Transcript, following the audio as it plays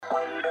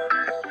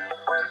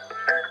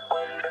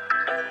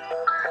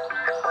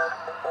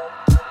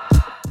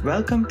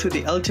Welcome to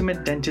the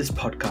Ultimate Dentist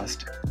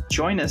Podcast.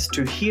 Join us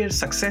to hear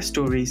success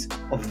stories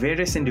of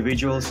various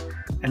individuals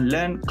and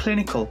learn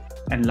clinical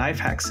and life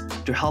hacks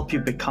to help you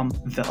become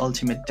the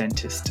ultimate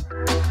dentist.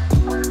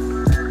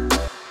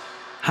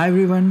 Hi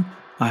everyone,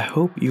 I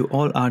hope you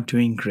all are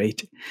doing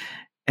great.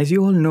 As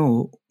you all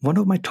know, one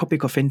of my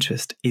topic of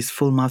interest is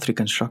full mouth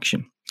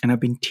reconstruction, and I've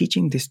been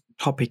teaching this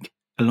topic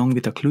along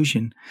with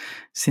occlusion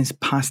since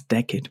past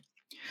decade.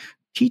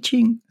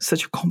 Teaching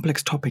such a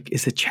complex topic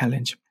is a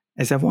challenge,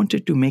 as I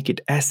wanted to make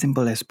it as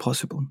simple as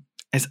possible.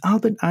 As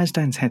Albert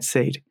Einstein had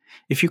said,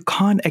 if you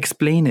can't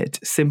explain it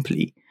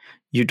simply,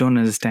 you don't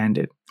understand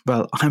it.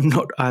 Well, I'm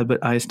not Albert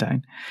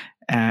Einstein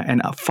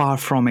and far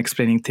from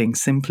explaining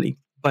things simply.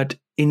 But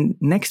in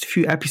next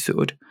few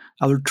episodes,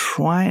 I will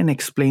try and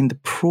explain the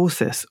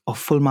process of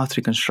full mouth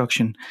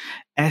reconstruction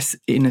as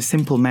in a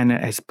simple manner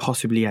as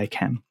possibly I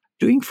can.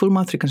 Doing full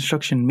mouth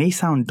reconstruction may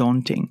sound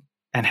daunting,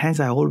 and hence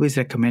I always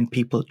recommend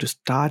people to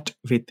start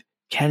with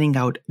carrying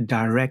out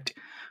direct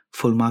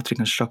full mouth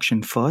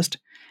reconstruction first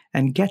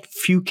and get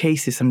few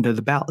cases under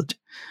the belt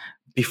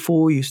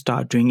before you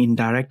start doing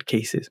indirect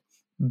cases.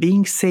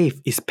 Being safe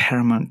is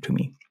paramount to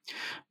me.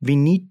 We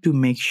need to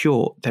make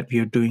sure that we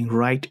are doing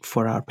right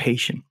for our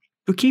patient.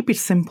 To keep it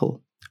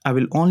simple, I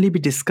will only be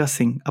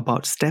discussing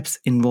about steps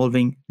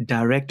involving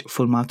direct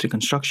full mouth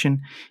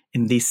reconstruction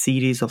in this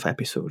series of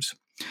episodes.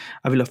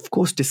 I will of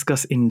course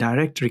discuss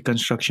indirect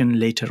reconstruction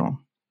later on.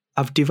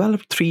 I've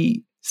developed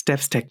 3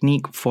 steps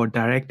technique for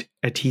direct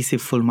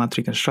adhesive full mouth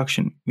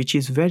reconstruction, which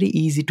is very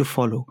easy to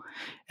follow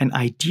and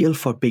ideal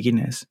for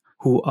beginners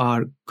who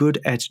are good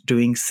at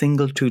doing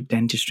single tooth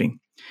dentistry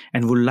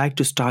and would like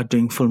to start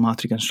doing full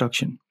mouth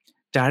reconstruction.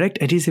 Direct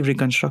adhesive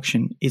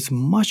reconstruction is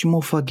much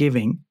more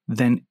forgiving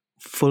than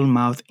full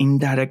mouth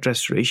indirect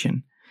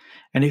restoration.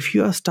 And if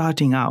you are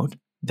starting out,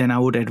 then I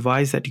would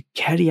advise that you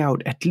carry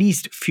out at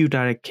least few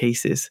direct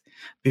cases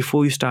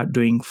before you start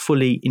doing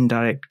fully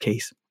indirect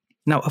case.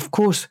 Now, of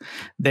course,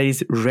 there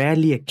is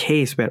rarely a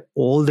case where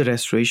all the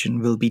restoration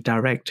will be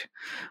direct.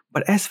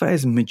 But as far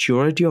as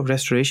majority of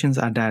restorations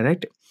are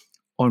direct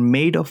or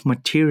made of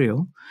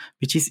material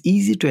which is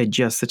easy to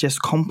adjust, such as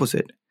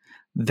composite,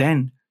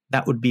 then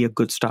that would be a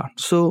good start.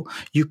 So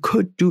you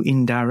could do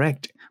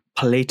indirect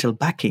palatal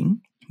backing,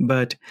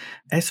 but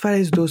as far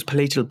as those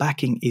palatal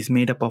backing is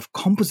made up of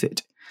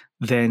composite,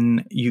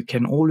 then you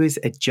can always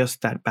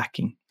adjust that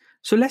backing.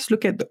 So let's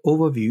look at the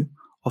overview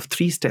of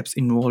 3 steps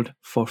involved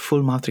for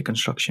full mouth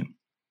reconstruction.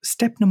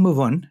 Step number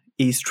 1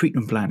 is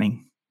treatment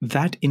planning.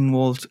 That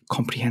involves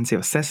comprehensive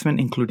assessment,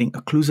 including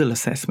occlusal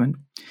assessment,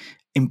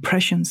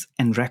 impressions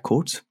and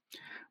records,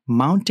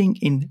 mounting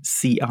in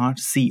CR,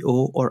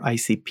 CO, or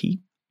ICP,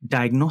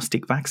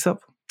 diagnostic wax-up,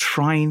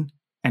 try-in,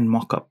 and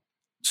mock-up.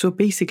 So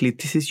basically,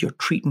 this is your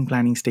treatment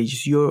planning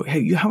stages. You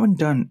haven't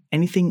done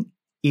anything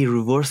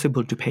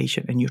irreversible to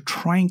patient, and you're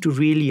trying to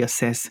really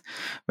assess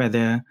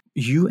whether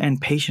you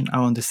and patient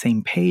are on the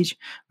same page,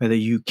 whether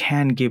you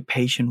can give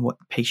patient what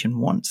patient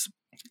wants.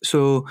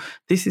 So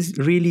this is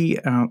really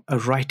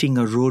writing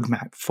a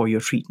roadmap for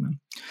your treatment.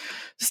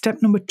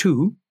 Step number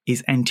 2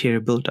 is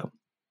anterior buildup.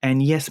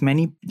 And yes,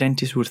 many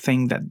dentists would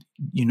think that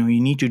you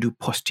need to do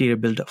posterior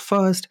buildup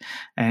first,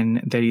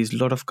 and there is a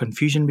lot of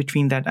confusion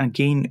between that.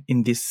 Again,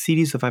 in this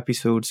series of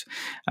episodes,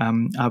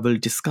 I will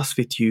discuss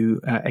with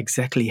you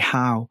exactly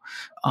how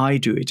I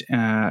do it,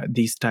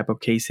 these type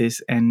of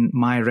cases, and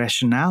my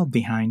rationale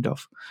behind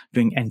of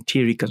doing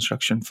anterior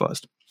reconstruction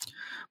first.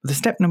 The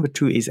step number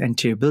 2 is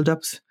anterior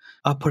buildups,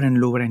 upper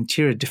and lower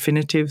anterior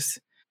definitives,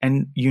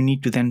 and you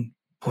need to then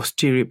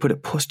put a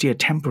posterior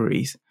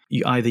temporaries.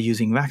 You either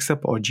using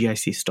wax-up or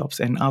GIC stops,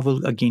 and I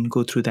will again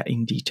go through that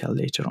in detail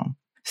later on.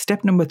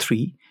 Step number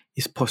 3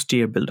 is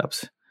posterior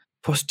buildups.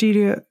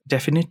 Posterior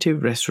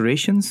definitive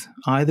restorations,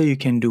 either you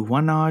can do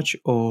one arch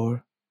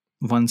or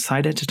one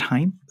side at a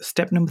time.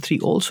 Step number 3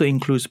 also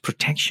includes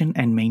protection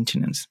and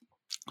maintenance.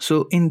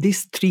 So in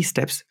these 3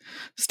 steps,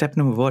 step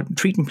number 1,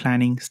 treatment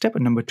planning, step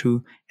number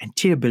 2,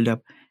 anterior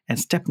buildup, and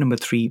step number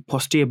 3,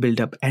 posterior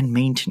buildup and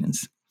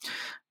maintenance.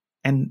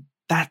 And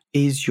that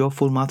is your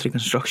full mouth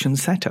reconstruction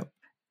setup.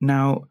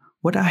 Now,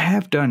 what I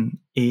have done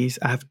is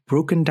I've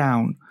broken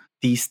down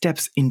these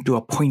steps into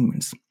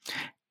appointments.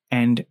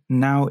 And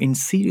now in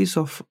series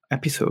of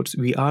episodes,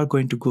 we are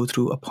going to go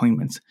through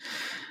appointments.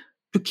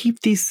 To keep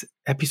these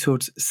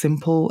episodes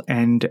simple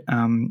and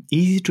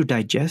easy to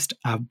digest,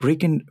 I've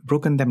broken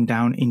them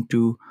down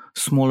into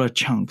smaller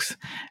chunks.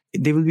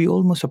 They will be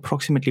almost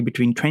approximately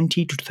between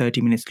 20 to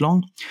 30 minutes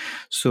long.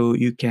 So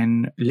you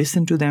can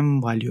listen to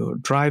them while you're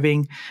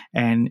driving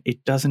and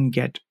it doesn't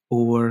get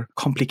over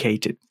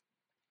complicated.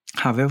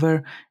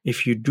 However,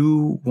 if you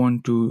do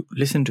want to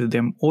listen to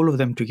them, all of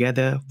them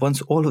together, once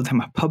all of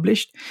them are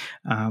published,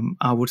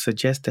 I would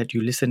suggest that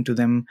you listen to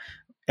them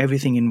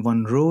everything in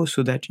one row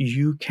so that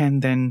you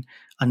can then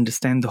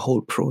understand the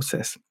whole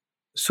process.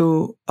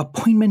 So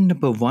appointment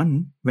number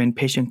 1, when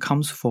patient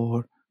comes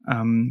for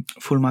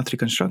full mouth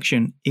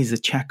reconstruction, is a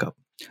checkup.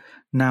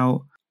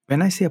 Now,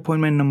 when I say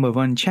appointment number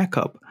 1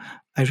 checkup,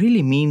 I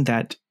really mean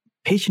that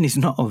patient is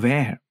not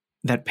aware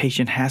that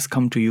patient has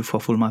come to you for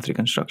full mouth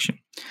reconstruction.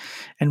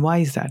 And why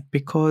is that?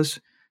 Because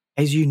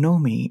as you know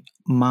me,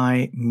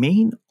 my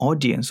main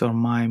audience or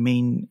my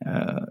main,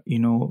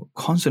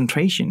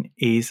 concentration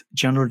is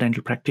general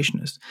dental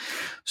practitioners.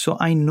 So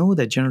I know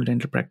that general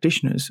dental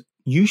practitioners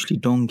usually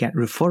don't get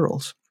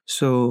referrals.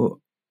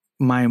 So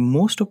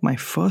most of my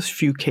first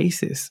few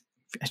cases,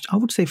 I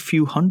would say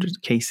few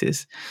hundred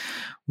cases,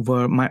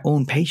 were my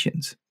own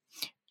patients.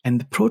 And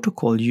the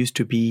protocol used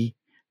to be,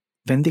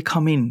 when they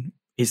come in,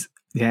 is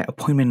their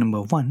appointment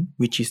number 1,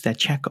 which is their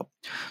checkup.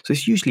 So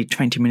it's usually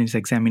 20 minutes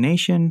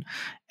examination.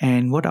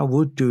 And what I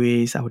would do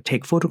is I would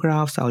take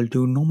photographs, I'll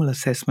do normal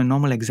assessment,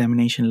 normal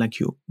examination like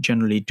you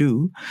generally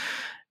do.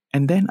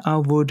 And then I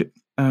would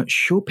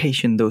show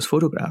patient those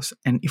photographs.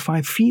 And if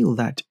I feel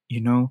that,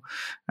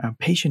 a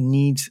patient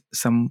needs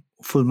some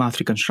full mouth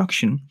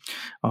reconstruction,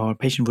 or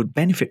patient would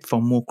benefit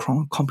from more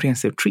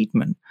comprehensive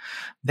treatment,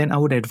 then I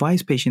would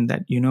advise patient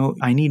that,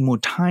 I need more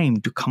time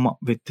to come up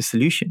with the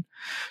solution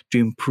to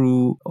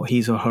improve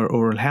his or her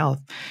oral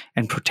health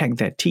and protect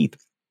their teeth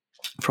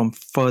from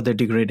further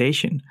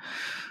degradation.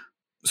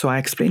 So I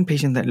explain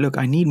patient that, look,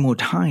 I need more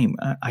time.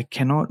 I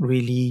cannot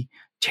really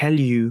tell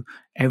you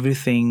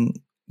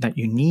everything that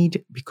you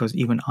need, because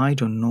even I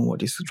don't know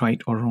what is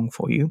right or wrong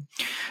for you.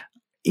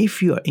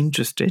 If you are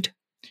interested,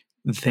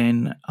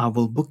 then I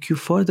will book you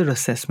further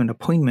assessment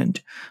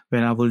appointment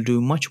where I will do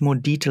much more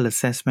detailed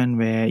assessment,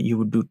 where you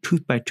would do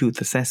tooth by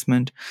tooth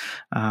assessment,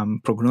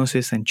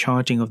 prognosis and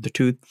charting of the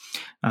tooth,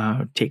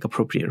 take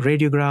appropriate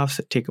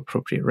radiographs, take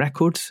appropriate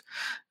records,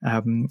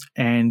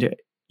 and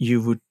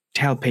you would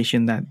tell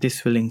patient that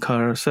this will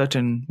incur a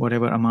certain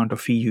whatever amount of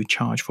fee you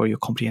charge for your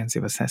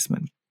comprehensive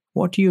assessment.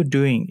 What you're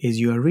doing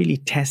is you are really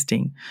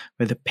testing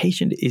whether the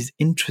patient is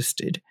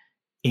interested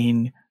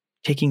in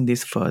taking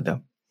this further.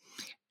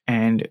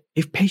 And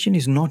if patient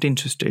is not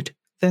interested,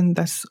 then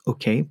that's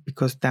okay,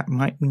 because that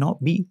might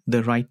not be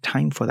the right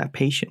time for that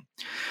patient.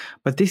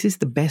 But this is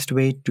the best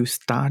way to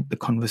start the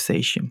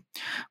conversation.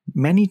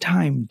 Many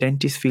times,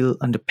 dentists feel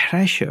under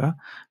pressure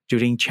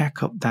during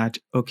checkup that,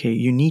 okay,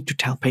 you need to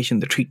tell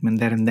patient the treatment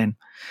there and then.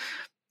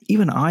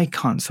 Even I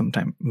can't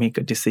sometimes make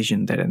a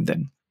decision there and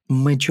then.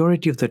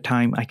 Majority of the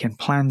time, I can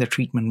plan the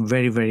treatment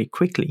very, very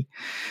quickly.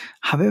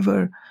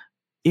 However,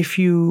 if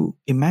you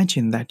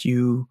imagine that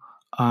you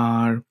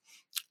are,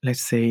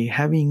 let's say,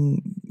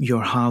 having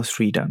your house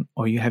redone,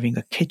 or you're having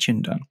a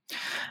kitchen done,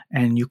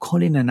 and you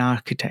call in an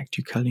architect,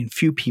 you call in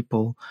few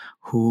people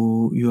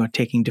who you are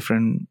taking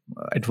different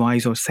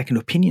advice or second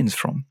opinions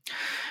from,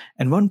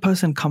 and one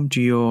person come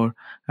to your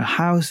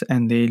house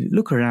and they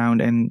look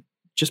around, and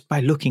just by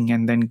looking,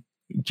 and then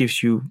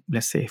gives you,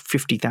 let's say,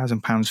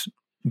 £50,000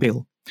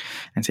 bill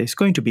and say it's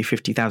going to be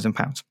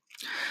 £50,000.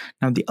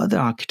 Now the other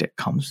architect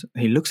comes,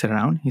 he looks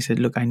around, he said,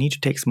 look, I need to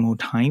take some more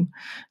time.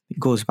 He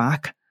goes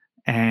back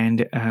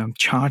and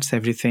charts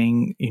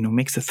everything,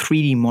 makes a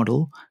 3D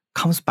model,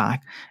 comes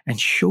back and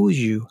shows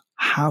you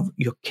how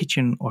your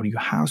kitchen or your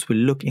house will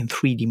look in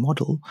 3D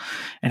model,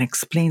 and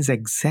explains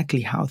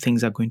exactly how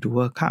things are going to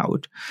work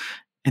out,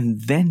 and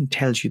then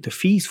tells you the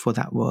fees for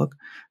that work.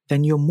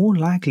 Then you're more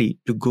likely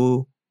to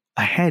go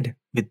ahead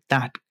with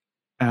that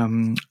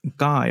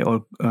guy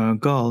or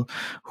girl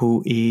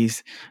who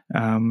is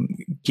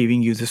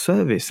giving you the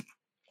service,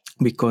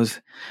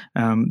 because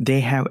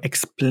they have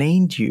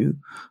explained you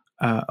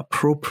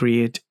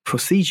appropriate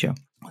procedure.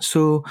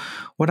 So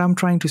what I'm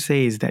trying to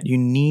say is that you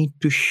need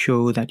to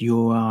show that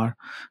you are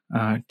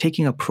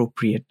taking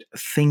appropriate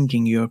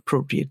thinking, your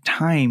appropriate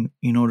time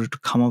in order to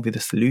come up with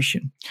a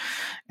solution.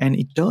 And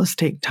it does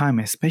take time,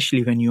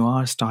 especially when you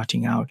are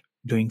starting out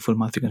doing full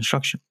mouth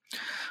reconstruction.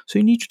 So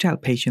you need to tell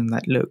patient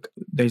that, look,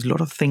 there's a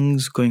lot of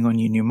things going on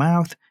in your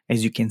mouth,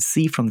 as you can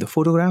see from the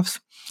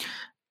photographs.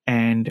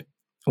 And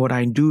what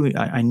I do,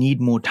 I need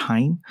more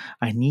time.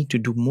 I need to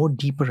do more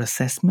deeper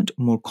assessment,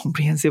 more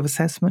comprehensive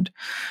assessment.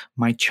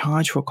 My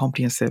charge for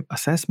comprehensive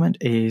assessment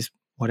is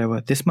whatever,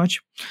 this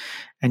much.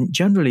 And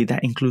generally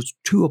that includes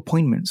 2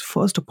 appointments.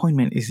 First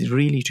appointment is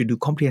really to do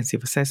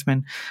comprehensive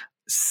assessment,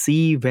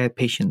 see where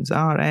patients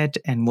are at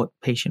and what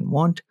patient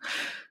want.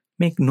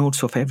 Make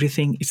notes of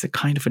everything. It's a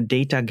kind of a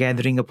data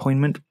gathering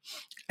appointment.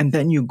 And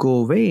then you go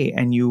away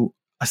and you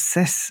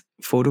assess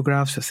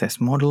photographs,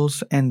 assess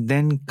models, and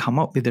then come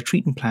up with a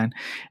treatment plan.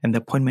 And the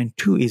appointment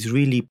 2 is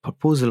really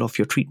proposal of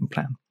your treatment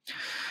plan.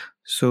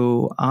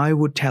 So I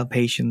would tell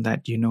patient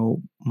that,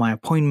 my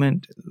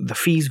appointment, the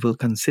fees will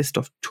consist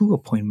of 2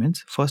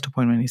 appointments. First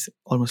appointment is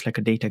almost like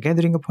a data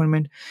gathering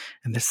appointment.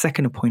 And the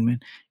second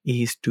appointment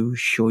is to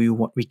show you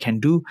what we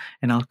can do.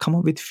 And I'll come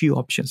up with few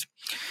options.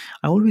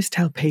 I always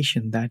tell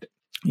patient that,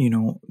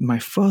 my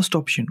first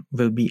option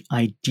will be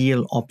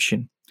ideal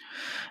option.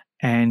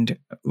 And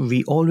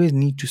we always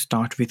need to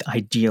start with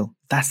ideal.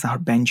 That's our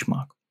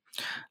benchmark.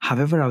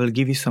 However, I will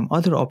give you some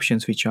other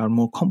options which are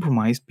more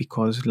compromised,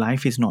 because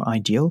life is not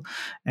ideal.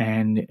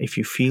 And if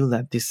you feel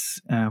that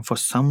this, for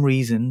some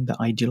reason, the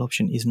ideal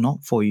option is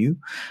not for you,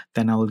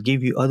 then I will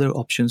give you other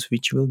options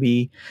which will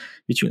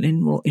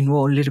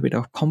involve a little bit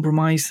of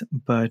compromise,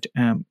 but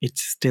it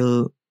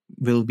still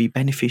will be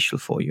beneficial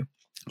for you.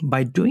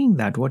 By doing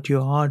that, what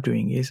you are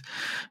doing is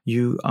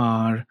you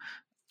are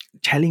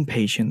telling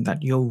patient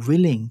that you're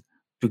willing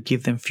to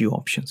give them few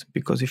options,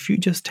 because if you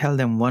just tell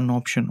them one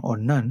option or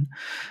none,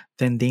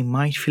 then they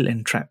might feel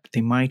entrapped,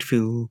 they might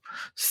feel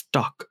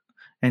stuck,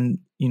 and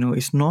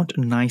it's not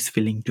a nice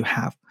feeling to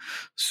have.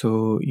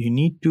 So you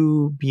need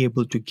to be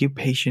able to give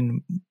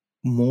patient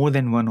more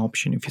than one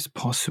option if it's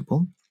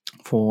possible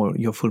for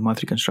your full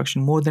mouth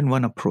reconstruction, more than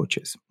one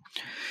approaches.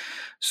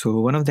 So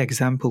one of the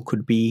example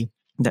could be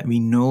that we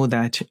know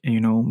that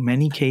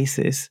many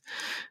cases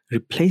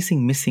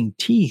replacing missing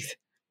teeth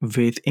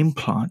with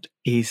implant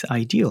is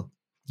ideal.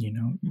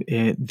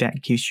 That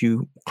gives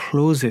you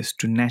closest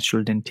to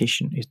natural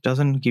dentition. It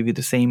doesn't give you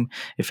the same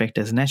effect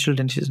as natural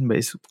dentition, but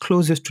it's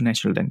closest to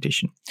natural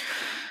dentition.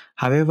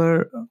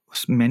 However,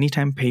 many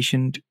times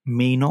patient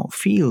may not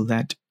feel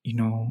that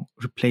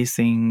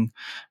replacing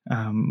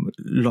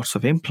lots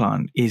of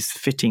implant is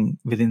fitting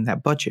within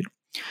that budget.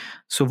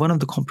 So one of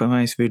the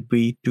compromise would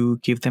be to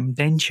give them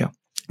denture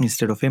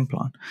instead of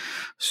implant.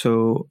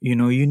 So, you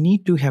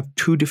need to have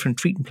two different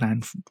treatment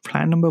plans.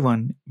 Plan number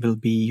one will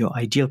be your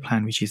ideal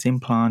plan, which is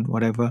implant,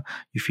 whatever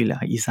you feel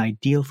is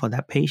ideal for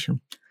that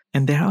patient.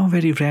 And there are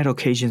very rare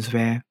occasions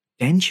where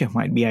denture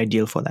might be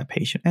ideal for that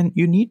patient. And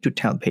you need to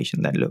tell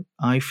patient that, look,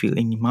 I feel,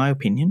 in my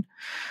opinion,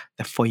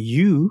 that for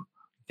you,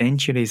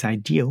 denture is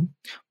ideal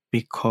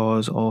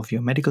because of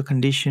your medical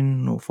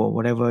condition, or for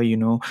whatever,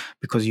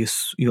 because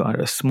you are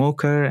a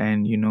smoker,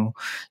 and you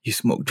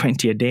smoke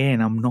 20 a day,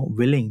 and I'm not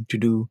willing to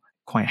do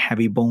quite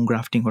heavy bone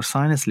grafting or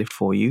sinus lift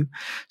for you.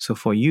 So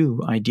for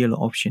you, ideal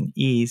option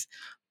is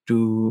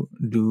to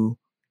do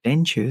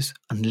dentures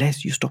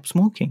unless you stop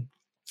smoking.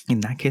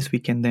 In that case, we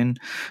can then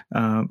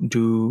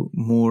do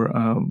more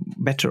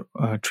better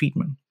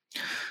treatment.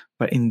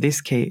 But in this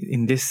case,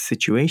 in this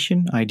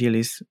situation, ideal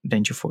is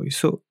denture for you.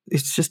 So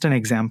it's just an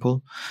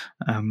example,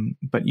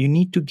 but you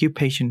need to give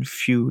patient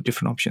few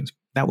different options.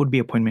 That would be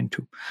appointment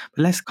 2.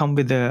 But let's come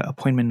with the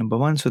appointment number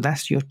 1. So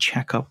that's your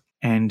checkup.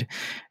 And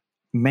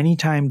many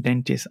times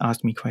dentists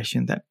ask me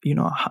questions that,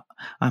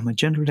 I'm a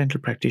general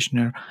dental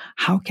practitioner.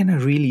 How can I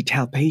really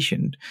tell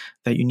patient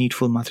that you need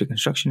full mouth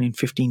reconstruction in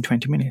 15,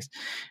 20 minutes?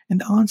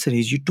 And the answer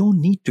is you don't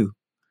need to.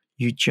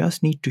 You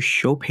just need to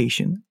show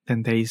patient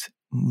that there is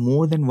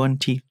more than one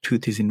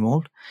tooth is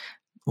involved.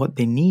 What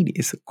they need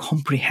is a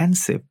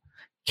comprehensive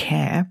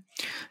care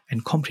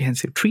and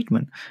comprehensive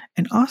treatment,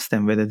 and ask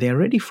them whether they are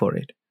ready for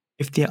it.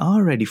 If they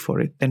are ready for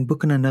it, then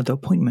book in another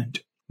appointment.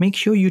 Make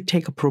sure you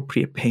take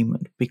appropriate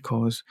payment,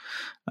 because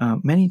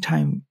many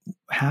times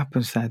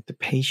happens that the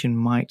patient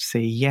might say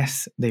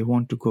yes, they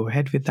want to go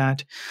ahead with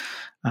that,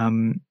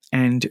 and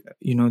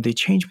they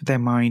change their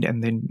mind,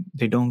 and then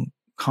they don't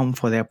come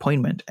for their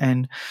appointment.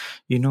 And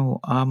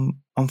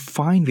I'm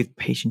fine with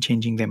patient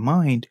changing their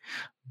mind,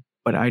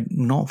 but I'm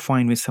not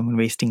fine with someone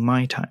wasting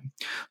my time.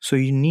 So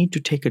you need to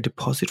take a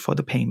deposit for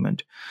the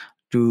payment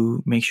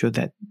to make sure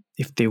that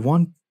if they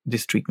want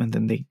this treatment,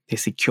 then they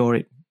secure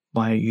it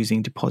by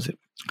using deposit.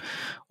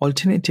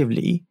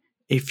 Alternatively,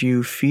 if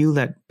you feel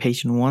that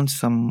patient wants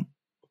some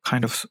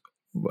kind of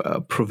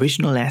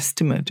provisional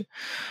estimate,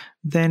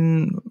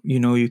 then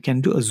you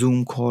can do a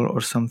Zoom call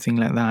or something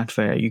like that,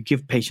 where you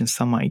give patients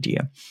some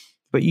idea.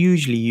 But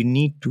usually you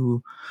need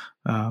to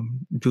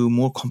do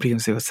more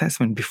comprehensive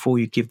assessment before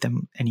you give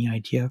them any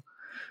idea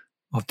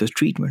of the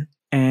treatment.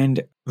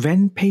 And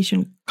when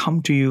patients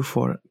come to you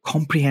for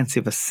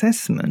comprehensive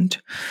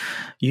assessment,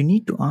 you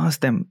need to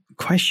ask them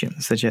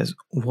questions such as,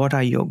 what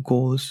are your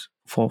goals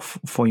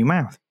for your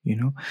mouth?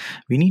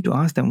 We need to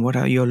ask them, what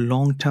are your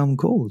long-term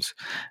goals?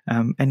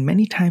 And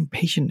many times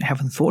patients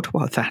haven't thought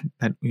about that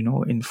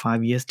in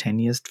 5 years, 10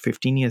 years,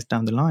 15 years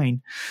down the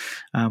line,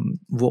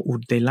 what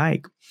would they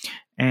like?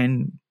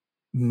 And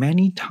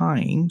many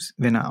times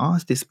when I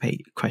ask this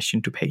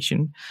question to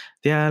patient,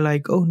 they are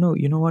like, oh no,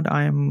 you know what,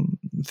 I'm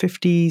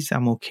 50s,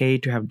 I'm okay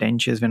to have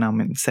dentures when I'm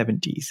in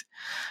 70s.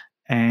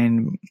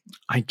 And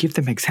I give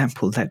them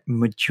example that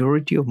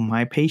majority of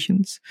my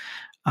patients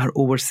are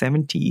over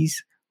 70s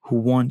who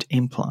want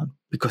implant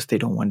because they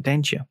don't want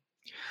denture.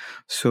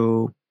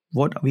 So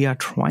what we are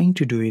trying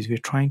to do is we're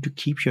trying to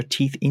keep your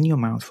teeth in your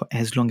mouth for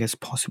as long as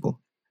possible.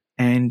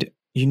 And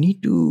you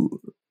need to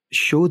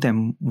show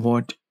them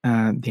what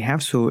they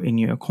have. So in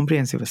your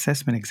comprehensive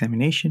assessment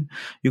examination,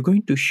 you're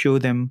going to show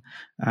them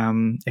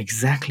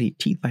exactly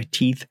teeth by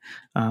teeth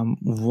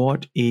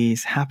what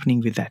is happening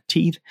with that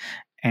teeth,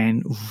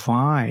 and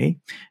why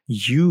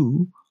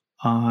you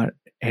are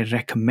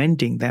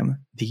recommending them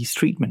these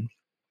treatment.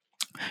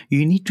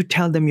 You need to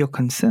tell them your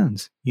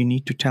concerns. You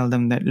need to tell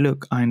them that,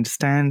 look, I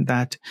understand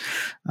that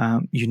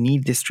you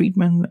need this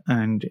treatment,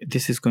 and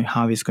this is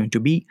how it's going to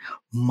be.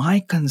 My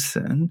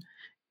concern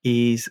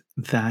is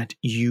that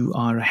you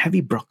are a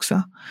heavy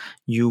bruxer.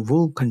 You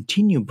will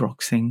continue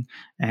bruxing,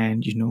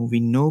 and we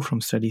know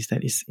from studies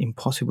that it's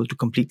impossible to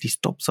completely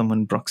stop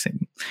someone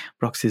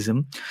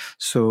bruxism.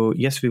 So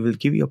yes, we will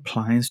give you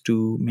appliance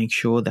to make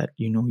sure that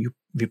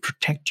we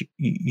protect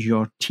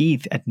your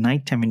teeth at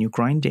nighttime when you're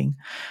grinding.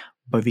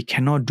 but we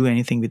cannot do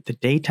anything with the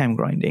daytime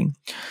grinding.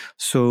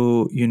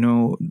 So,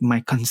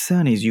 my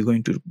concern is you're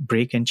going to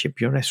break and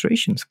chip your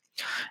restorations.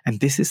 And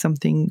this is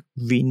something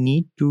we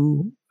need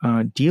to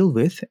deal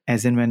with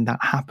as and when that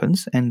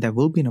happens, and there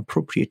will be an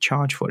appropriate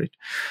charge for it.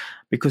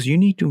 Because you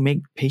need to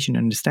make patient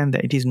understand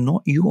that it is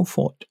not your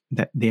fault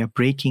that they are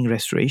breaking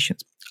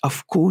restorations.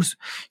 Of course,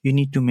 you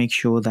need to make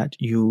sure that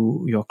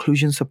your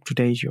occlusion's up to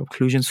date, your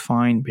occlusion's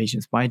fine,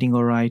 patient's biting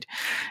all right.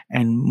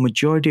 And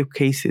majority of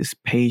cases,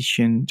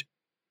 patient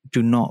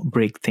do not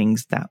break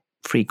things that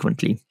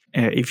frequently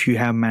if you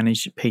have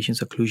managed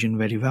patient's occlusion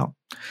very well.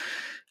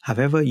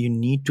 However, you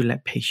need to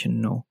let patient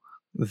know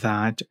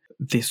that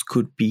this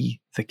could be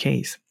the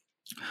case.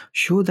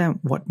 Show them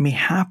what may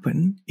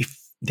happen if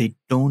they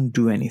don't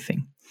do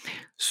anything.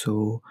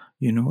 So,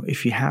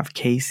 if you have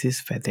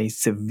cases where there's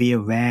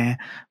severe wear,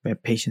 where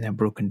patients have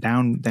broken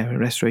down their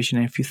restoration,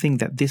 and if you think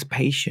that this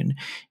patient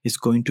is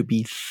going to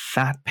be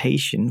that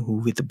patient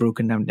who with a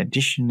broken down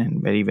dentition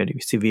and very, very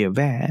severe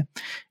wear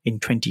in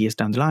 20 years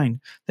down the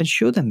line, then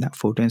show them that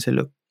photo and say,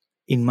 look,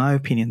 in my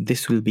opinion,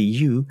 this will be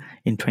you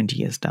in 20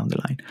 years down the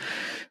line.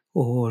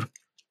 Or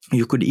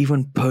you could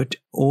even put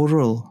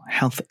oral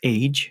health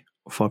age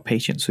for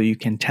patients. So you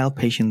can tell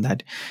patient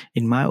that,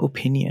 in my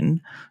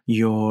opinion,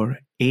 your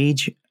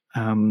age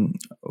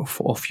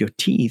of your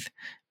teeth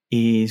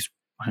is,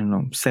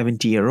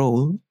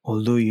 70-year-old,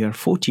 although you're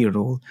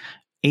 40-year-old,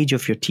 age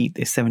of your teeth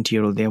is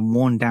 70-year-old. They're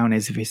worn down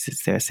as if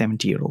it's their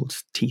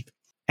 70-year-old's teeth.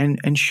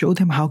 And show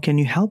them how can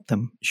you help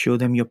them. Show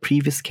them your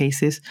previous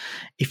cases.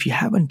 If you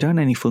haven't done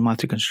any full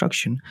mouth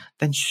reconstruction,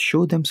 then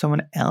show them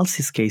someone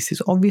else's cases.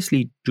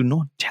 Obviously, do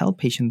not tell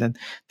patient that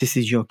this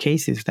is your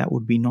cases. That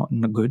would be not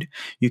good.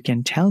 You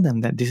can tell them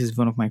that this is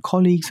one of my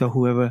colleagues or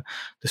whoever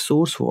the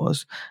source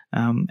was,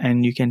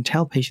 and you can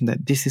tell patient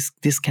that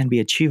this can be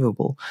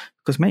achievable,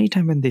 because many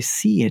times when they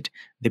see it,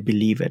 they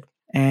believe it.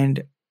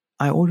 And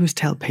I always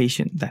tell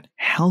patient that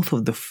health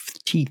of the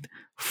teeth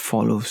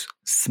follows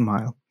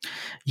smile.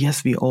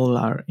 Yes, we all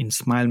are in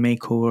smile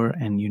makeover,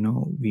 and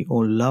we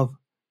all love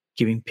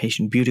giving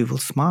patient beautiful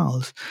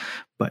smiles,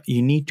 but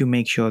you need to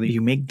make sure that you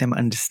make them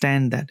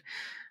understand that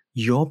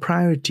your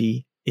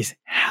priority is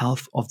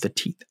health of the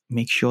teeth.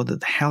 Make sure that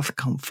the health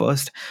comes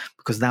first,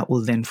 because that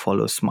will then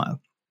follow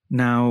smile.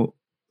 Now,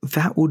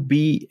 that would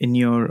be in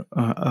your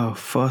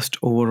first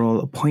overall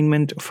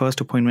appointment. First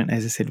appointment,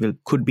 as I said,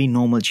 could be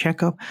normal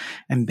checkup,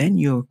 and then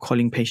you're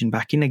calling patient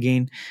back in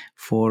again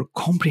for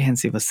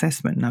comprehensive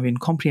assessment. Now, in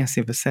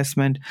comprehensive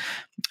assessment,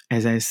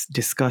 as I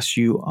discussed,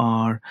 you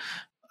are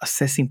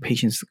assessing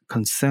patients'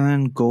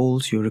 concern,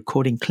 goals, you're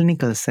recording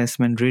clinical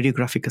assessment,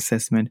 radiographic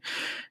assessment.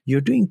 You're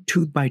doing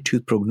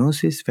tooth-by-tooth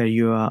prognosis, where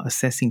you are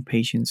assessing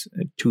patients'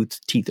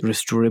 teeth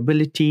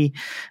restorability,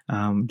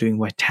 doing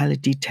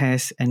vitality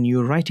tests, and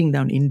you're writing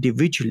down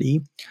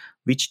individually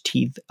which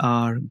teeth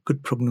are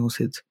good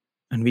prognosis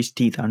and which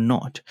teeth are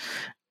not.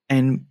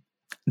 And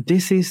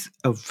this is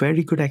a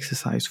very good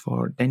exercise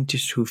for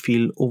dentists who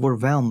feel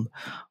overwhelmed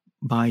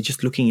by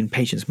just looking in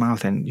patient's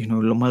mouth and,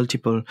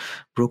 multiple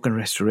broken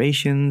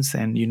restorations.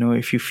 And,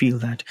 if you feel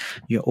that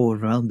you're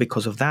overwhelmed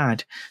because of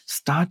that,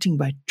 starting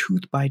by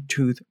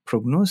tooth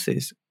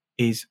prognosis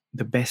is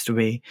the best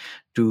way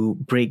to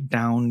break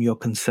down your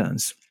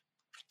concerns.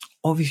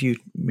 Obviously,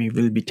 you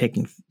will be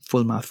taking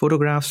full mouth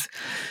photographs,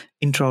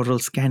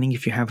 intraoral scanning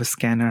if you have a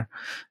scanner,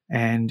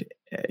 and,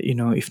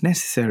 if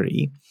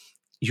necessary,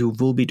 you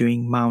will be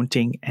doing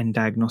mounting and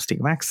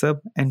diagnostic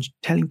wax-up and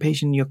telling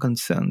patient your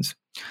concerns.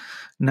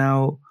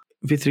 Now,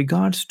 with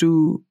regards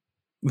to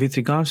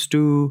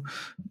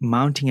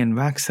mounting and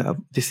wax-up,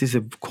 this is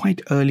a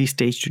quite early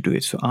stage to do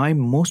it. So I,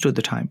 most of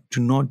the time,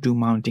 do not do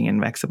mounting and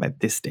wax-up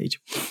at this stage.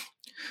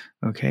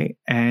 Okay.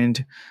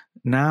 And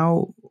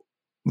now,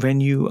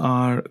 when you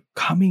are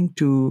coming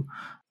to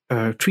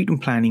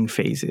treatment planning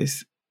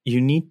phases, you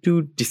need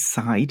to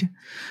decide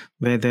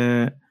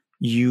whether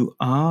you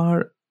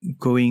are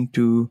going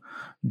to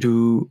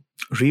do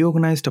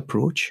reorganized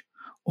approach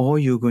or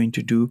you're going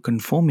to do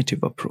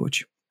conformative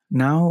approach.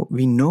 Now,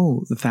 we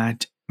know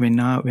that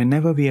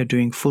whenever we are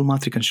doing full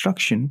mouth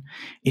reconstruction,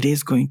 it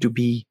is going to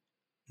be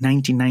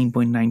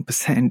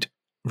 99.9%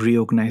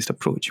 reorganized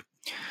approach.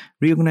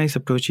 Reorganized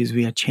approach is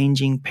we are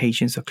changing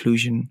patient's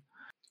occlusion,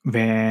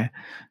 where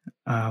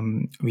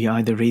we are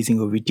either raising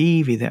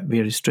OVD, we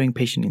are restoring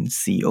patient in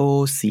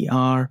CO,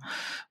 CR,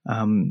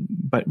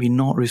 but we're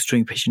not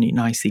restoring patient in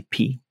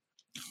ICP.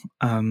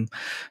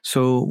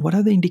 So what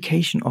are the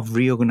indication of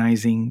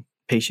reorganizing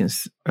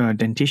patient's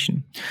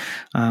dentition?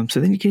 So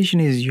the indication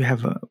is you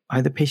have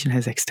either patient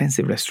has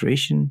extensive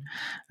restoration,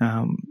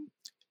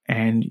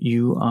 and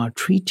you are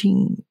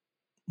treating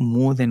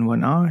more than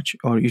one arch,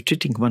 or you're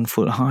treating one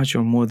full arch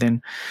or more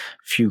than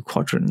few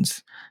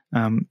quadrants.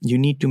 You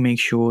need to make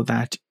sure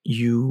that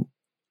you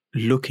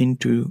look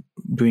into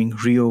doing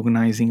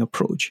reorganizing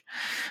approach,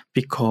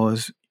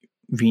 because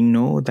we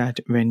know that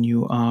when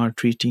you are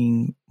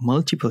treating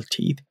multiple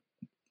teeth,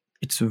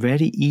 it's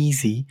very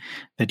easy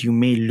that you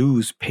may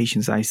lose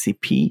patient's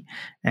ICP,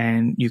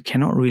 and you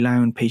cannot rely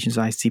on patient's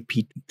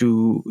ICP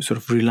to sort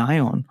of rely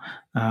on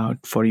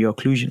for your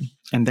occlusion.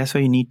 And that's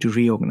why you need to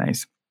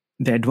reorganize.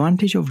 The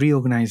advantage of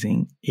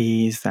reorganizing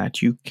is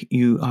that you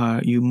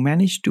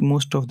manage to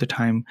most of the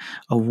time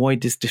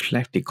avoid this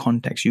deflective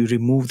contacts. You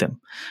remove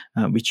them,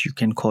 which you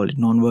can call it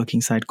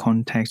non-working site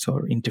contacts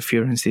or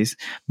interferences.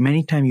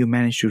 Many times you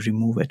manage to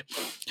remove it.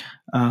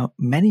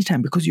 Many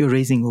times, because you're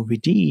raising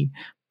OVD,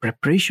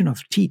 preparation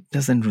of teeth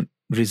doesn't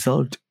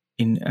result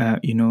in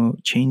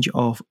change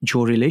of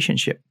jaw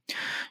relationship.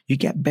 You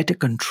get better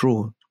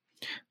control.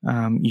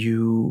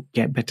 You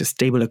get better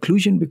stable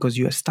occlusion because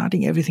you are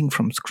starting everything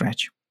from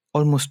scratch.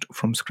 Almost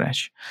from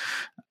scratch.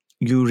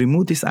 You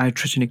remove this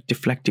iatrogenic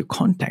deflective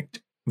contact,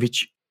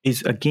 which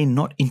is again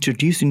not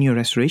introduced in your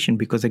restoration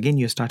because again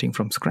you're starting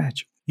from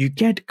scratch. You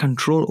get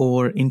control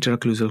over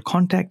interocclusal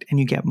contact and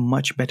you get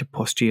much better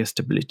posterior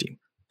stability.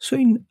 So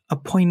in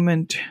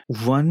appointment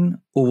 1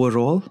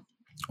 overall,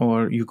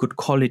 or you could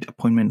call it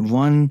appointment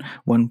 1A,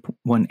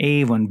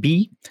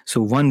 1B.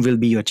 So 1 will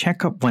be your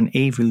checkup,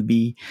 1A will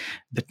be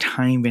the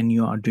time when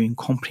you are doing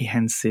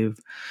comprehensive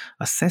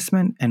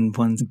assessment, and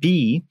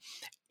 1B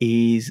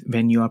is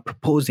when you are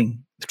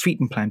proposing the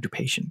treatment plan to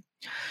patient.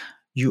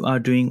 You are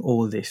doing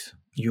all this.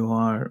 You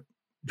are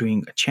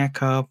doing a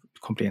checkup,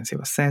 comprehensive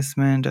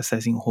assessment,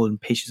 assessing whole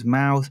patient's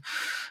mouth,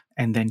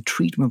 and then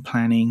treatment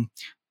planning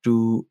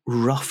to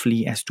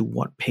roughly as to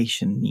what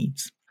patient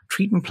needs.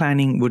 Treatment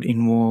planning would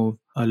involve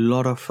a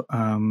lot of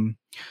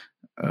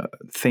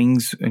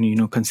things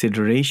and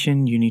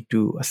consideration. You need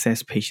to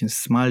assess patient's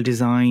smile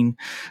design.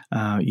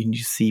 You need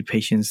to see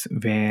patients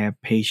where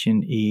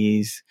patient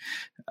is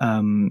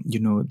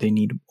they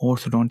need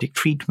orthodontic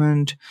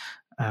treatment,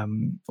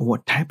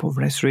 what type of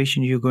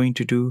restoration you're going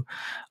to do.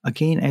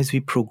 Again, as we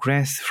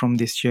progress from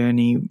this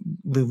journey,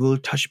 we will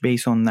touch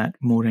base on that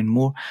more and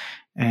more.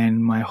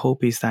 And my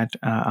hope is that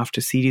after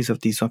a series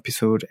of these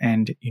episodes,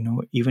 and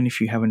even if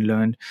you haven't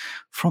learned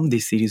from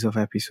this series of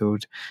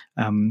episodes,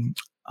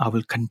 I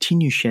will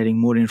continue sharing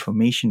more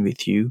information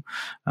with you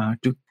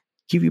to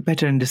give you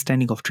better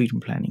understanding of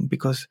treatment planning.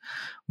 Because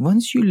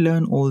once you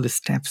learn all the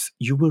steps,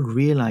 you will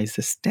realize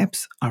the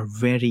steps are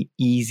very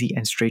easy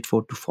and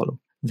straightforward to follow.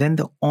 Then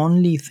the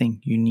only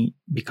thing you need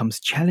becomes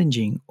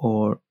challenging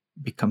or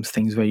becomes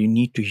things where you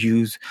need to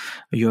use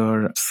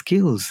your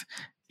skills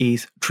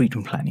is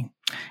treatment planning.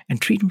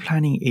 And treatment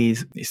planning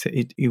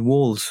it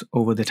evolves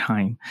over the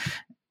time.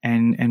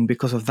 And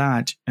because of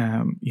that,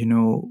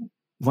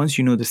 once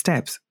you know the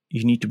steps,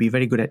 you need to be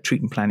very good at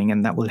treatment planning,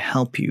 and that will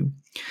help you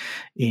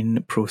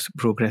in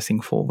progressing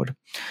forward.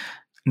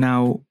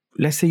 Now,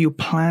 let's say you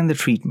plan the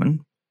treatment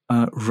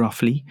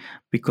roughly,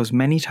 because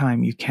many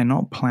times you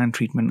cannot plan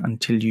treatment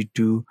until you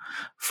do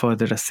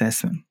further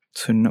assessment.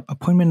 So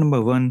appointment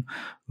number 1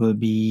 will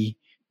be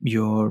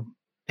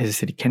as I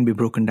said, it can be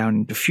broken down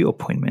into few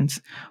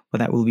appointments, but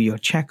that will be your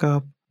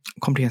checkup,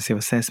 comprehensive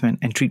assessment,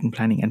 and treatment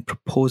planning, and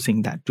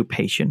proposing that to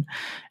patient.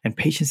 And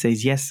patient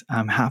says, yes,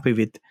 I'm happy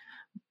with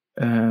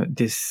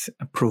this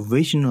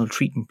provisional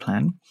treatment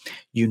plan.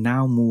 You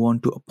now move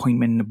on to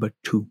appointment number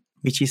 2,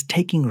 which is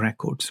taking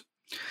records.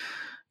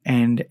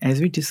 And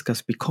as we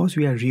discussed, because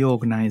we are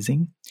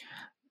reorganizing,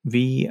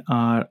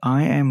 I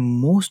am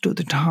most of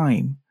the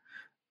time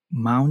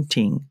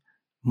mounting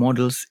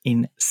models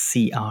in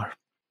CR,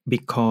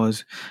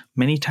 because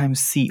many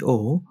times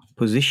CO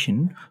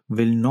position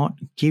will not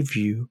give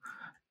you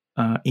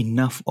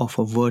enough of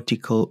a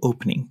vertical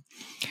opening.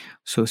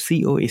 So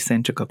CO is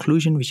centric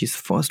occlusion, which is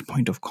first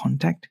point of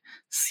contact.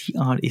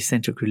 CR is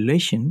centric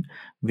relation,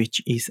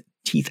 which is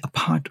teeth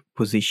apart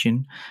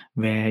position,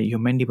 where your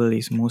mandible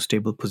is more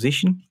stable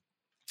position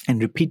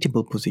and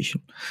repeatable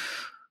position.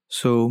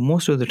 So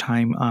most of the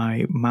time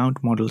I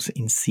mount models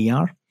in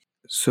CR.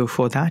 So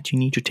for that, you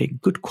need to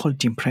take good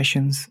quality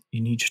impressions.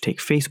 You need to take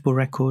Facebook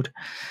record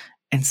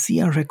and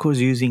CR records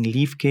using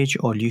leaf gauge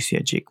or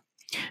Lucia jig.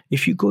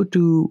 If you go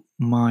to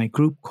my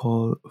group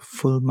called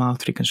Full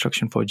Mouth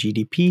Reconstruction for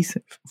GDPs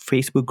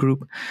Facebook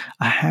group,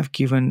 I have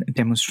given a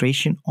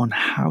demonstration on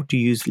how to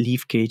use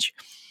leaf gauge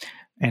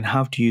and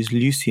how to use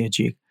Lucia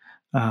jig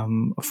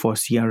for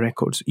CR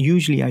records.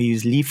 Usually I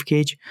use leaf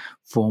gauge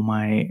for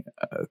my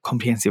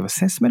comprehensive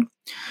assessment,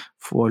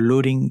 for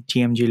loading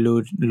TMJ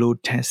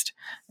load test,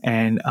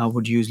 and I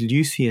would use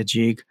Lucia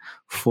jig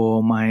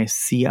for my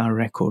CR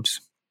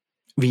records.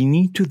 We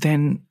need to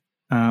then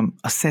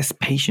assess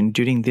patient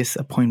during this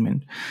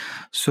appointment.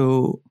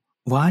 So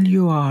while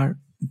you are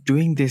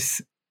doing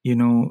this,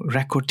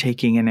 record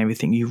taking and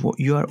everything,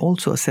 you are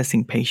also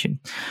assessing patient.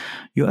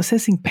 You're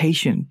assessing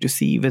patient to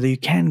see whether you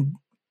can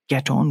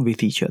get on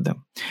with each other.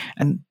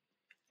 And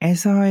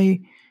as I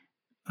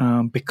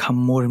become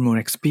more and more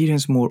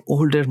experienced, more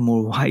older,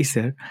 more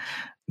wiser,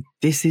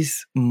 this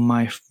is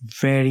my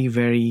very,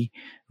 very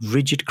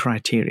rigid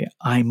criteria.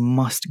 I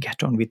must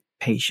get on with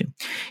patient.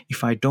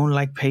 If I don't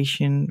like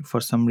patient for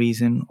some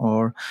reason,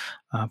 or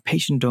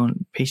patient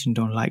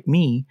don't like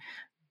me,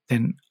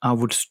 then I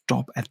would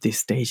stop at this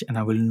stage and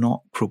I will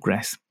not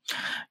progress.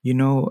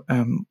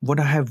 What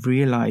I have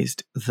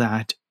realized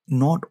that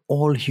not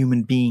all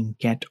human beings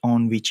get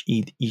on with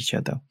each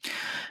other,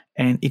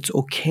 and it's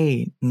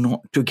okay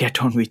not to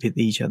get on with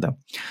each other,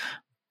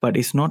 but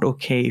it's not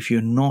okay if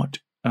you're not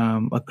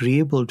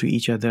agreeable to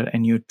each other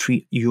and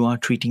you are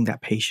treating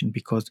that patient,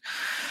 because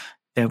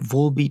there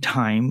will be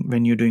time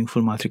when you're doing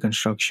full mouth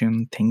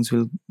reconstruction, things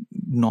will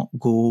not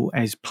go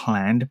as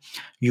planned.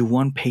 You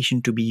want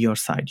patient to be your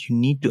side. You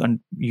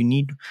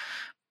need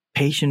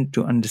patient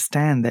to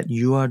understand that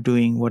you are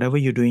doing whatever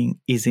you're doing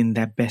is in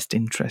their best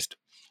interest.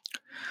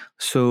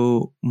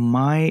 So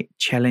my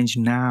challenge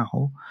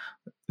now,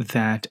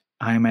 that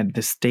I'm at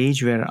the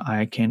stage where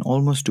I can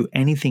almost do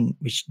anything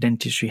which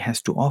dentistry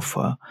has to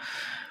offer,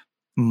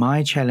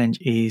 my challenge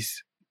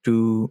is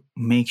to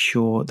make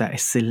sure that I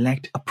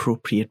select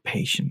appropriate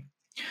patient.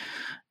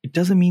 It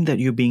doesn't mean that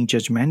you're being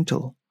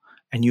judgmental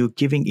and you're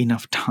giving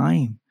enough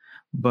time,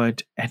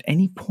 but at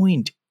any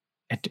point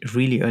at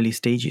really early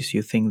stages,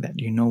 you think that,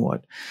 you know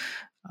what,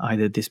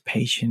 either this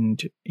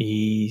patient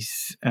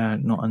is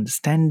not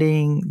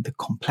understanding the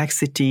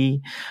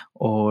complexity,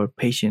 or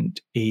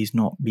patient is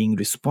not being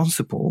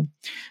responsible,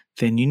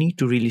 then you need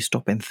to really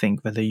stop and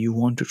think whether you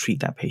want to treat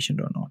that patient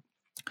or not.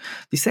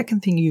 The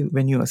second thing,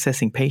 when you're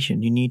assessing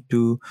patient, you need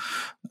to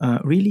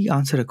really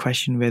answer a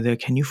question whether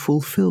can you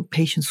fulfill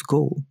patient's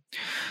goal.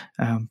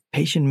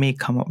 Patient may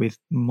come up with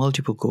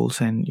multiple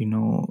goals, and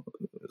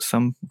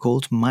some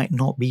goals might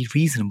not be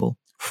reasonable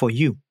for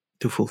you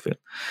to fulfill.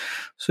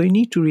 So you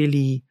need to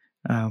really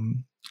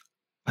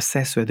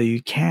assess whether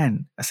you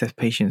can assess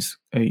patients,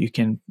 you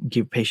can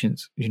give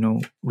patients,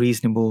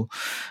 reasonable,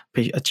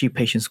 achieve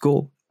patient's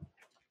goal.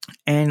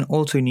 And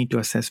also you need to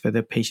assess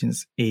whether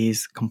patient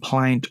is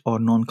compliant or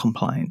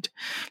non-compliant,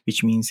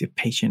 which means if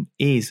patient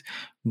is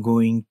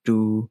going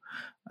to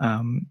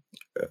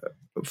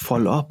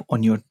follow up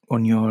on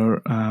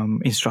your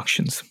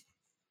instructions.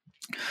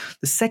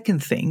 The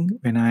second thing,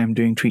 when I am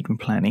doing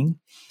treatment planning,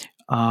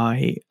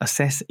 I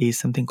assess is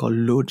something called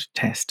load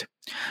test.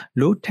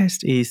 Load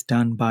test is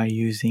done by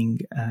using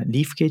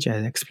leaf gauge,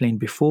 as I explained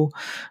before.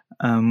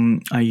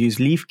 I use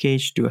leaf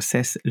gauge to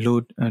assess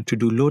load, to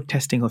do load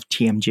testing of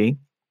TMJ.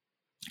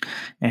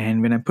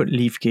 And when I put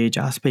leaf gauge,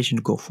 I ask patient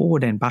to go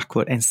forward and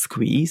backward and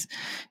squeeze.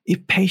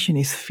 If patient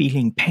is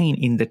feeling pain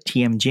in the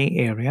TMJ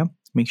area,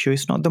 make sure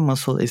it's not the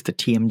muscle, it's the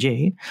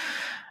TMJ.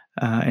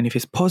 And if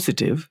it's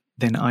positive,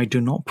 then I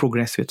do not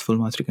progress with full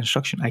mouth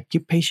reconstruction. I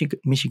give patient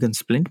Michigan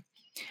splint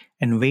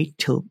and wait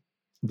till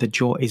the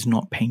jaw is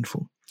not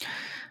painful.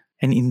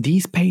 And in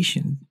these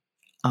patients,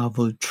 I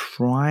will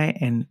try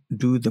and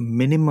do the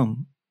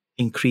minimum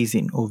increase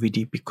in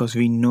OVD, because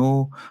we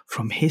know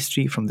from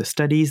history, from the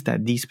studies,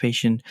 that these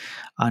patients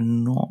are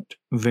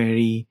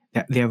they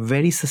are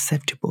very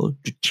susceptible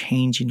to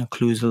change in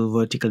occlusal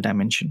vertical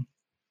dimension.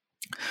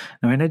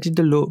 Now, when I do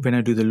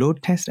the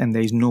load test and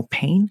there is no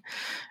pain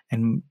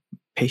and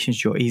patient's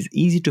jaw is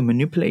easy to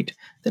manipulate,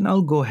 then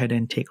I'll go ahead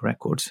and take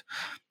records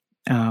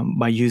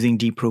by using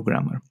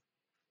deprogrammer.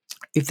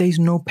 If there is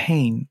no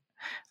pain,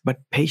 but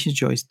patient's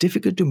jaw is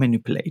difficult to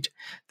manipulate,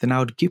 then I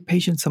would give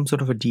patient some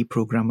sort of a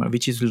deprogrammer,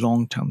 which is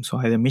long-term. So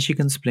either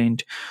Michigan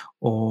splint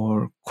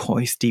or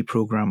Cois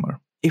deprogrammer.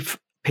 If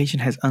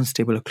patient has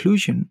unstable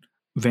occlusion,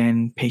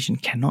 when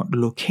patient cannot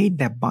locate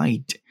that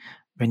bite,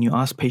 when you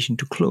ask patient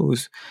to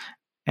close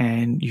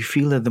and you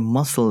feel that the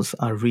muscles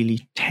are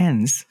really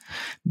tense,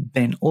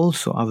 then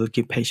also I will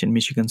give patient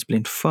Michigan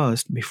splint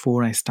first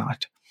before I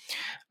start.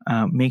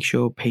 Make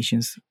sure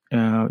patient's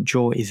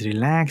jaw is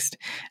relaxed.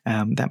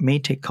 That may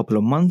take a couple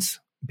of months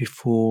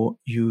before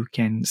you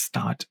can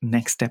start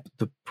next step,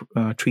 the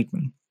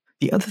treatment.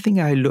 The other thing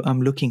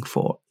I'm looking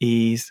for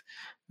is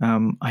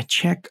I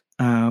check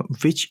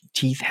which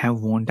teeth have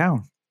worn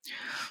down.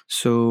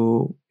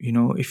 So,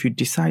 if you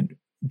decide,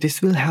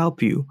 this will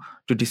help you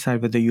to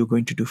decide whether you're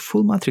going to do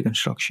full mouth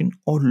reconstruction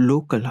or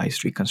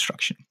localized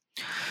reconstruction.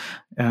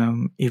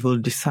 It will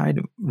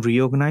decide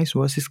reorganized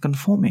versus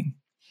conforming.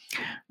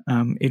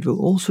 It will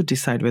also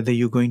decide whether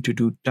you're going to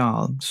do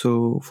DAL.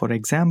 So, for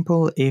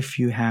example, if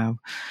you have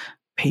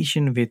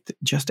patient with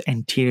just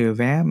anterior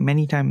wear,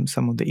 many times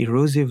some of the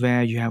erosive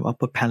wear, you have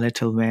upper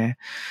palatal wear,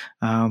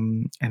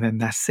 and then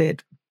that's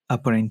it,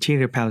 upper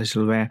anterior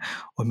palatal wear,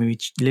 or maybe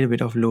a little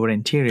bit of lower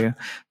anterior,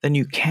 then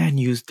you can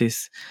use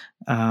this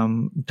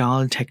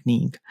DAL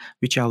technique,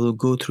 which I will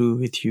go through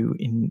with you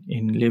in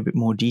a little bit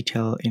more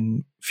detail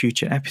in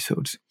future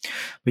episodes.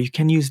 But you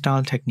can use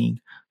DAL technique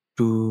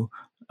to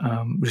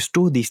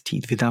restore these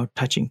teeth without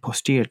touching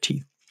posterior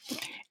teeth.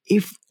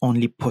 If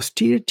only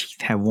posterior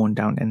teeth have worn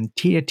down and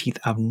anterior teeth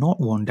have not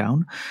worn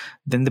down,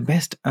 then the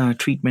best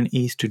treatment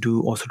is to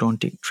do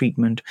orthodontic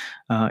treatment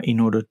in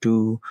order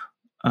to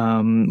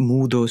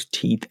move those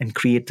teeth and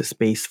create the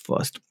space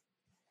first.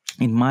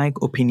 In my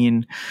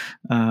opinion,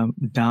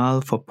 DAL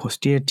for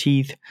posterior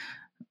teeth,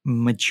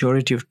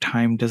 majority of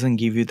time doesn't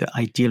give you the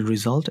ideal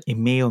result. It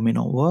may or may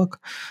not work,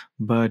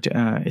 but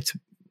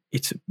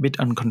it's a bit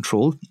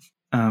uncontrolled.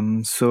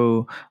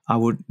 So I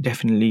would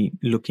definitely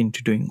look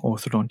into doing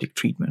orthodontic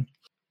treatment.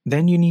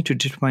 Then you need to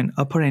determine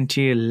upper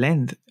anterior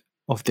length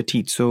of the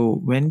teeth.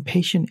 So when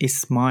patient is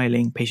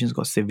smiling, patient's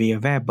got severe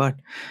wear, but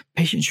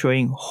patient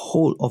showing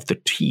whole of the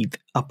teeth,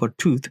 upper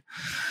tooth,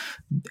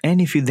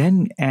 and if you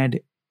then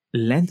add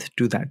length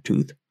to that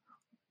tooth,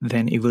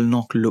 then it will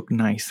not look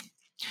nice.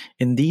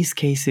 In these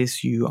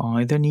cases, you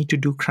either need to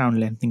do crown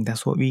lengthening.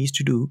 That's what we used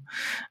to do,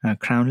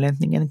 crown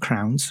lengthening and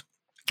crowns.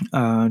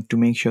 To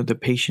make sure the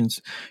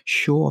patient's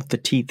show of the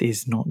teeth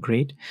is not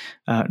great,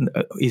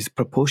 is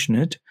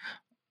proportionate.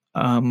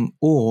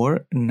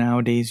 Or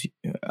nowadays,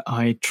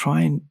 I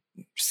try and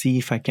see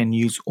if I can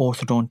use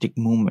orthodontic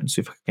movements,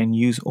 if I can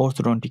use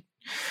orthodontic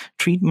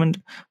treatment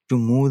to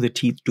move the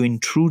teeth, to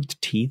intrude the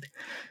teeth,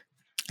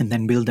 and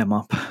then build them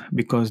up,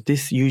 because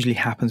this usually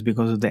happens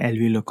because of the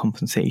alveolar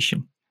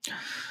compensation.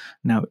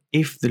 Now,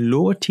 if the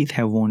lower teeth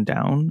have worn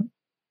down,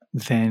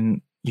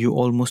 then you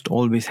almost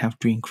always have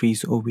to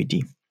increase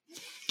OVD.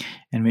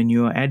 And when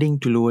you are adding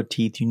to lower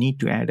teeth, you need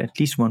to add at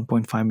least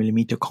 1.5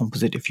 millimeter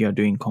composite if you are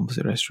doing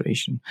composite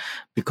restoration,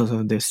 because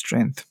of the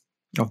strength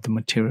of the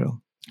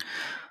material.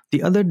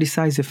 The other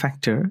decisive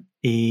factor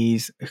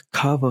is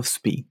curve of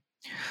spee.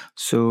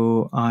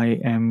 So I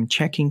am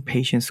checking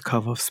patient's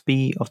curve of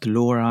spee of the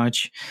lower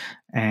arch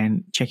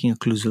and checking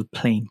occlusal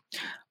plane.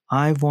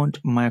 I want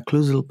my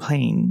occlusal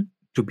plane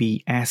to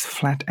be as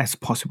flat as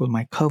possible,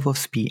 my curve of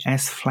spee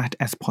as flat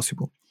as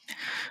possible.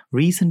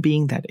 Reason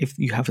being that if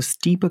you have a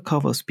steeper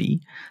curve of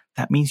spee,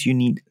 that means you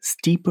need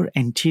steeper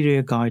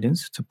anterior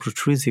guidance, so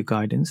protrusive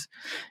guidance,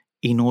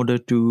 in order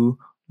to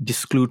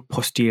disclude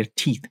posterior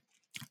teeth.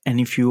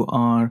 And if you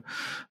are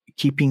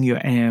keeping your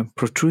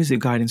protrusive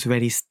guidance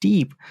very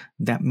steep,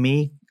 that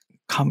may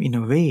come in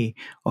a way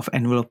of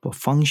envelope of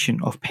function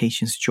of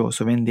patient's jaw.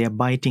 So when they are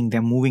biting,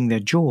 they're moving their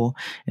jaw,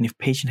 and if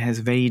patient has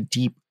very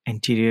deep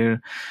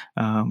anterior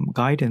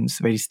guidance,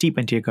 very steep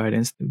anterior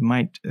guidance, they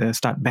might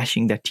start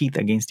bashing their teeth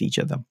against each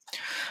other.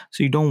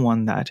 So you don't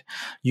want that.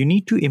 You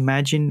need to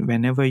imagine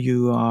whenever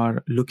you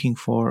are looking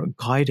for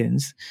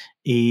guidance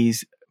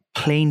is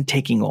plane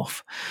taking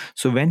off.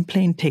 So when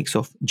plane takes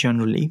off,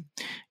 generally,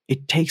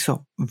 it takes off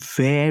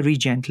very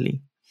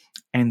gently.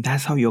 And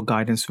that's how your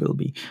guidance will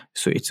be.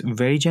 So it's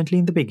very gently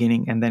in the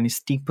beginning, and then it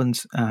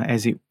steepens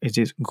as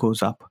it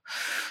goes up.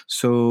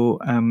 So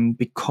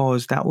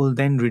because that will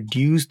then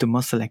reduce the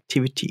muscle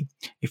activity.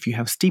 If you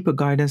have steeper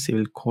guidance, it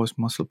will cause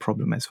muscle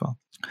problem as well.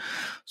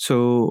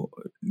 So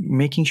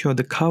making sure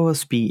the curve of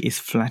spee is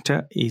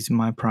flatter is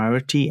my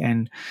priority.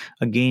 And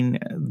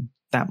again,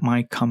 that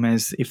might come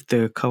as if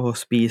the curve of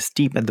spee is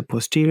steep at the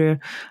posterior,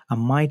 I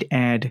might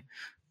add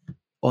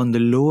on the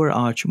lower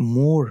arch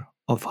more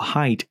of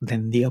height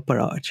than the upper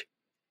arch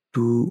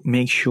to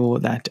make sure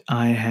that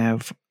I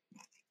have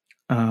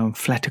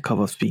flatter curve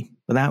of spee.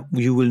 But that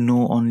you will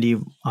know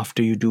only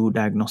after you do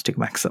diagnostic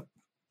wax up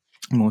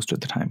most of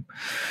the time.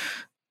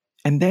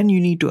 And then you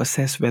need to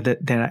assess whether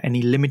there are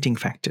any limiting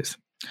factors.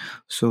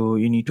 So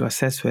you need to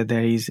assess whether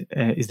is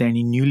there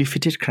any newly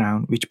fitted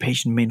crown which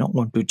patient may not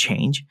want to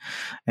change.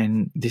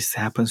 And this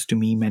happens to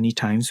me many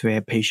times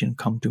where patient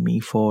come to me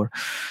for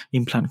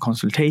implant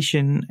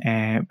consultation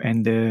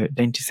and the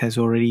dentist has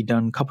already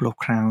done a couple of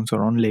crowns or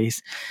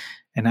onlays.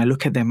 And I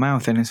look at their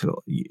mouth and I say,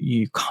 oh,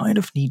 you kind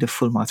of need a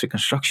full mouth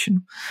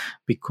reconstruction,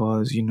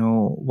 because,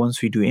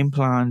 once we do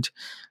implant,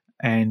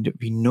 and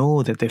we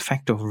know that the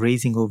effect of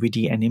raising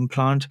OVD and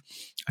implant,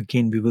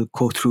 again, we will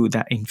go through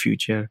that in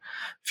future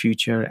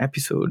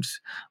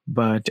episodes.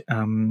 But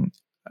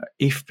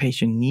if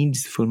patient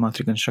needs full mouth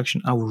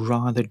reconstruction, I would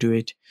rather do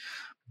it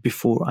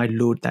before I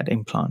load that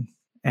implant.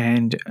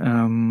 And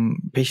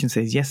patient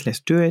says, yes,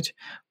 let's do it.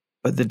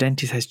 But the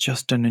dentist has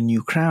just done a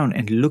new crown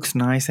and it looks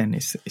nice and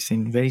it's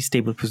in very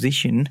stable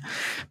position.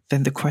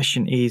 Then the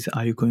question is,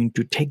 are you going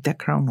to take that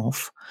crown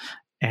off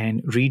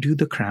and redo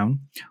the crown,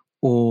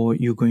 or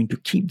you're going to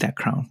keep that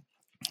crown,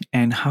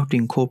 and how to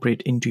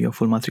incorporate into your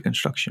full mouth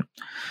reconstruction?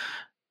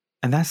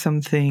 And that's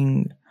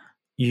something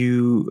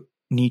you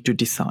need to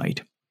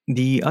decide.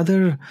 The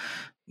other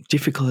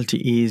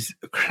difficulty is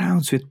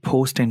crowns with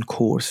post and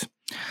cores.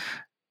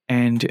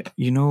 And,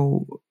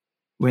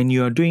 when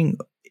you are doing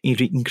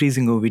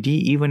increasing OVD,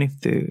 even if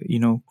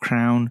the,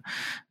 crown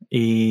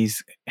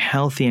is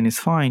healthy and is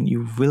fine,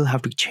 you will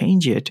have to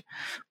change it,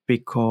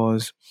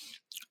 because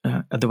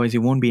otherwise it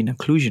won't be an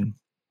occlusion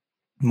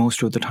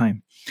most of the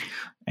time.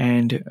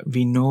 And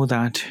we know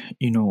that,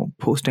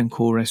 post and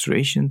core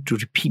restoration, to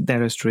repeat that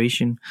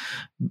restoration,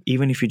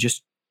 even if you're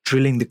just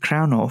drilling the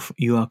crown off,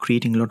 you are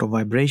creating a lot of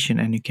vibration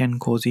and you can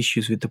cause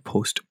issues with the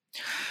post.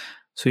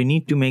 So you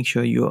need to make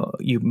sure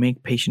you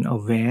make patient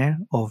aware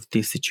of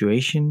the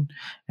situation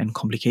and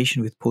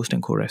complication with post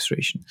and core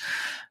restoration.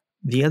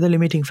 The other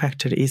limiting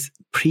factor is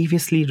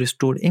previously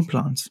restored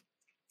implants.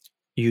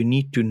 You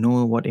need to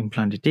know what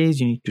implant it is.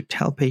 You need to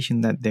tell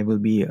patient that there will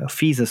be a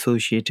fees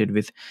associated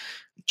with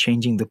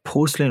changing the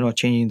porcelain or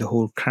changing the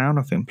whole crown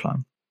of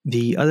implant.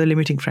 The other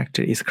limiting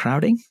factor is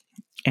crowding,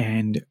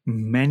 and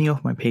many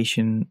of my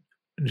patients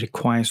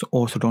requires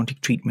orthodontic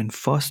treatment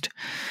first,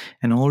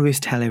 and always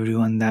tell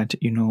everyone that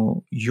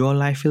your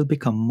life will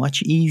become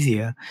much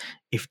easier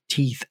if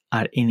teeth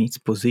are in its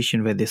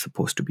position where they're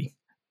supposed to be.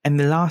 And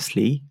then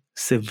lastly,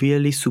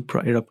 severely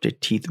supraerupted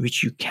teeth,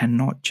 which you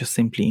cannot just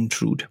simply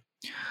intrude.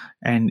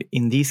 And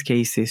in these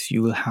cases,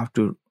 you will have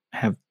to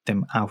have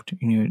them out,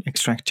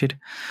 extracted.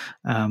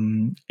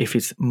 If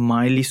it's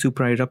mildly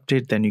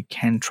supraerupted, then you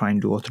can try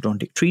and do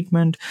orthodontic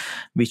treatment,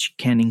 which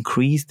can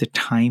increase the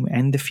time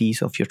and the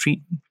fees of your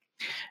treatment.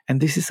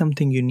 And this is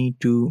something you need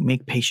to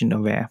make patient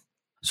aware.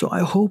 So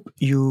I hope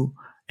you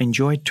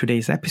enjoyed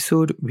today's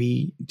episode.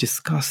 We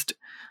discussed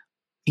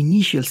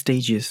initial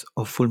stages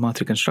of full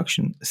mouth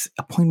reconstruction.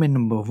 Appointment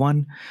number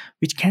 1,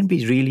 which can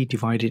be really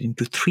divided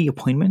into 3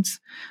 appointments: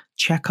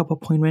 checkup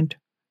appointment,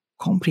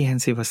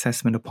 comprehensive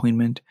assessment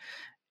appointment,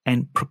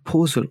 and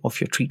proposal of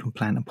your treatment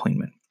plan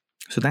appointment.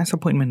 So that's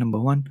appointment number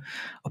 1.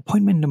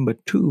 Appointment number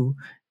 2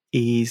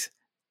 is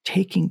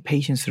taking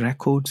patients'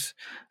 records,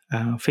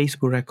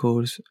 Facebook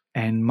records,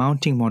 and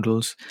mounting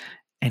models,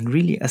 and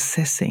really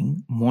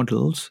assessing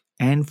models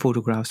and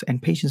photographs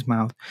and patient's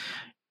mouth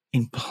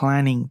in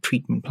planning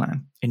treatment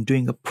plan and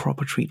doing a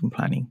proper treatment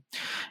planning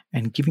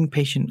and giving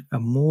patient a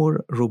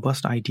more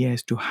robust idea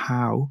as to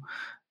how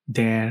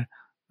their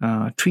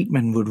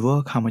treatment would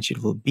work, how much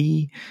it will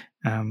be,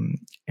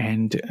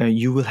 and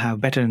you will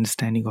have better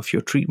understanding of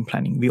your treatment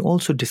planning. We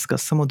also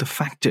discuss some of the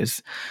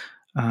factors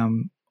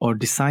or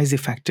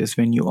decisive factors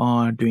when you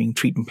are doing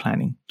treatment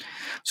planning.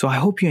 So I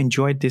hope you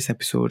enjoyed this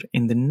episode.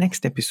 In the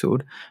next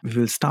episode, we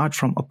will start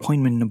from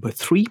appointment number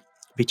 3,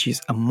 which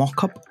is a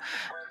mock-up,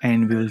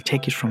 and we will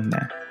take it from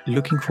there.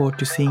 Looking forward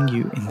to seeing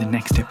you in the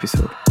next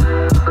episode.